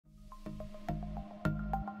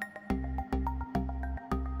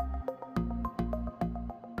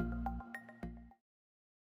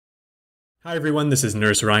Hi everyone, this is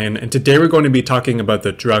Nurse Ryan, and today we're going to be talking about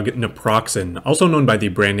the drug Naproxen, also known by the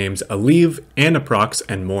brand names Aleve, Naproxen,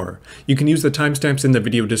 and more. You can use the timestamps in the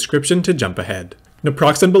video description to jump ahead.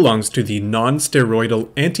 Naproxen belongs to the non-steroidal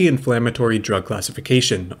anti-inflammatory drug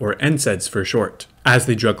classification, or NSAIDs for short. As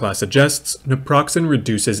the drug class suggests, naproxen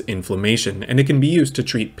reduces inflammation, and it can be used to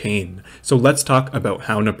treat pain. So let's talk about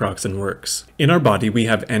how naproxen works. In our body, we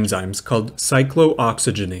have enzymes called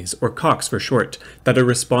Cyclo-oxygenase, or COX for short, that are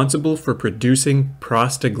responsible for producing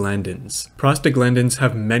prostaglandins. Prostaglandins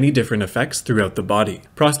have many different effects throughout the body.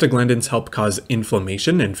 Prostaglandins help cause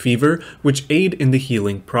inflammation and fever, which aid in the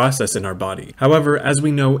healing process in our body. However, as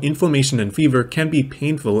we know, inflammation and fever can be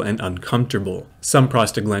painful and uncomfortable. Some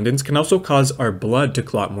prostaglandins can also cause our blood to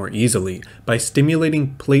clot more easily by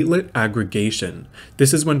stimulating platelet aggregation.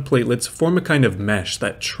 This is when platelets form a kind of mesh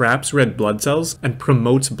that traps red blood cells and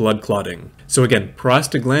promotes blood clotting. So again,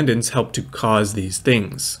 prostaglandins help to cause these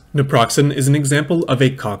things. Naproxen is an example of a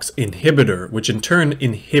COX inhibitor, which in turn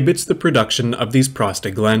inhibits the production of these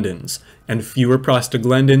prostaglandins. And fewer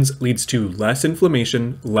prostaglandins leads to less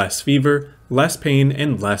inflammation, less fever, less pain,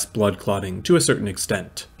 and less blood clotting to a certain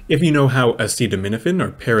extent. If you know how acetaminophen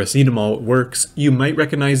or paracetamol works, you might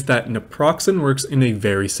recognize that naproxen works in a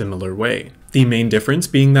very similar way. The main difference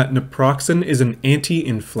being that naproxen is an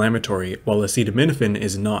anti-inflammatory, while acetaminophen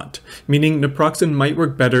is not, meaning naproxen might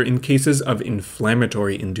work better in cases of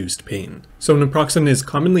inflammatory-induced pain. So naproxen is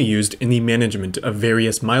commonly used in the management of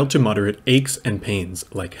various mild to moderate aches and pains,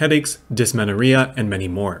 like headaches, dysmenorrhea, and many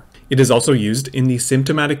more. It is also used in the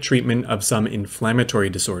symptomatic treatment of some inflammatory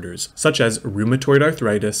disorders, such as rheumatoid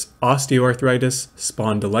arthritis, osteoarthritis,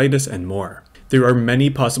 spondylitis, and more. There are many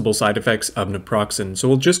possible side effects of naproxen, so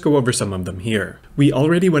we'll just go over some of them here. We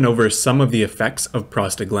already went over some of the effects of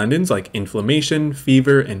prostaglandins like inflammation,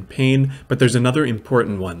 fever, and pain, but there's another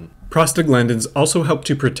important one. Prostaglandins also help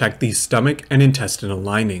to protect the stomach and intestinal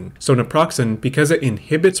lining, so naproxen, because it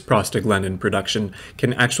inhibits prostaglandin production,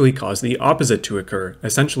 can actually cause the opposite to occur,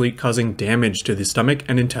 essentially causing damage to the stomach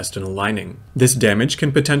and intestinal lining. This damage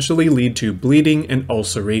can potentially lead to bleeding and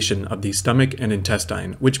ulceration of the stomach and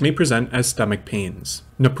intestine, which may present as stomach pains.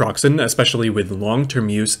 Naproxen, especially with long-term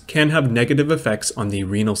use, can have negative effects on the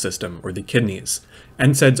renal system, or the kidneys.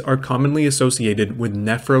 NSAIDs are commonly associated with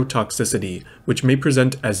nephrotoxicity, which may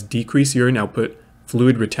present as decreased urine output,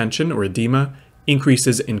 fluid retention or edema,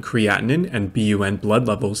 increases in creatinine and BUN blood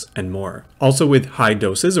levels, and more. Also, with high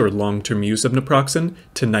doses or long-term use of naproxen,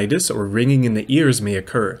 tinnitus or ringing in the ears may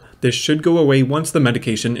occur. This should go away once the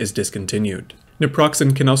medication is discontinued.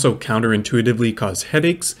 Naproxen can also counterintuitively cause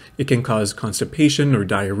headaches, it can cause constipation or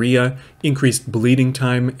diarrhea, increased bleeding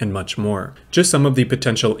time, and much more. Just some of the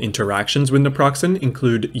potential interactions with naproxen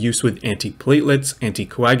include use with antiplatelets,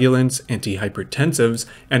 anticoagulants, antihypertensives,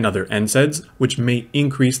 and other NSAIDs, which may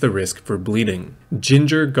increase the risk for bleeding.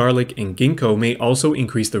 Ginger, garlic, and ginkgo may also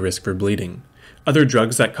increase the risk for bleeding. Other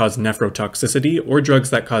drugs that cause nephrotoxicity or drugs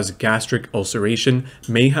that cause gastric ulceration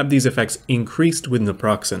may have these effects increased with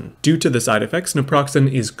naproxen. Due to the side effects,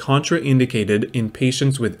 naproxen is contraindicated in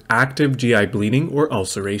patients with active GI bleeding or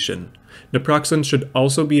ulceration. Naproxen should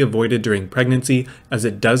also be avoided during pregnancy as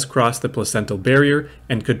it does cross the placental barrier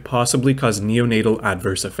and could possibly cause neonatal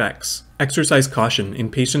adverse effects. Exercise caution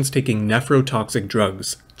in patients taking nephrotoxic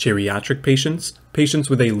drugs, geriatric patients, patients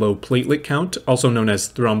with a low platelet count, also known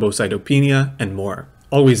as thrombocytopenia, and more.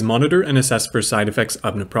 Always monitor and assess for side effects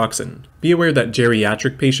of naproxen. Be aware that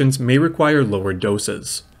geriatric patients may require lower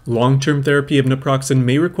doses. Long-term therapy of naproxen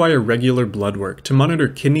may require regular blood work to monitor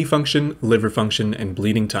kidney function, liver function, and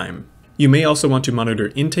bleeding time. You may also want to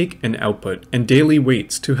monitor intake and output, and daily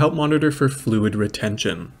weights to help monitor for fluid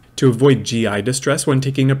retention. To avoid GI distress when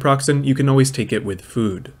taking naproxen, you can always take it with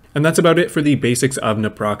food. And that's about it for the basics of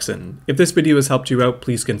naproxen. If this video has helped you out,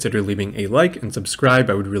 please consider leaving a like and subscribe.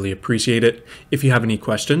 I would really appreciate it. If you have any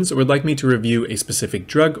questions or would like me to review a specific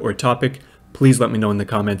drug or topic, please let me know in the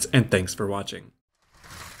comments, and thanks for watching.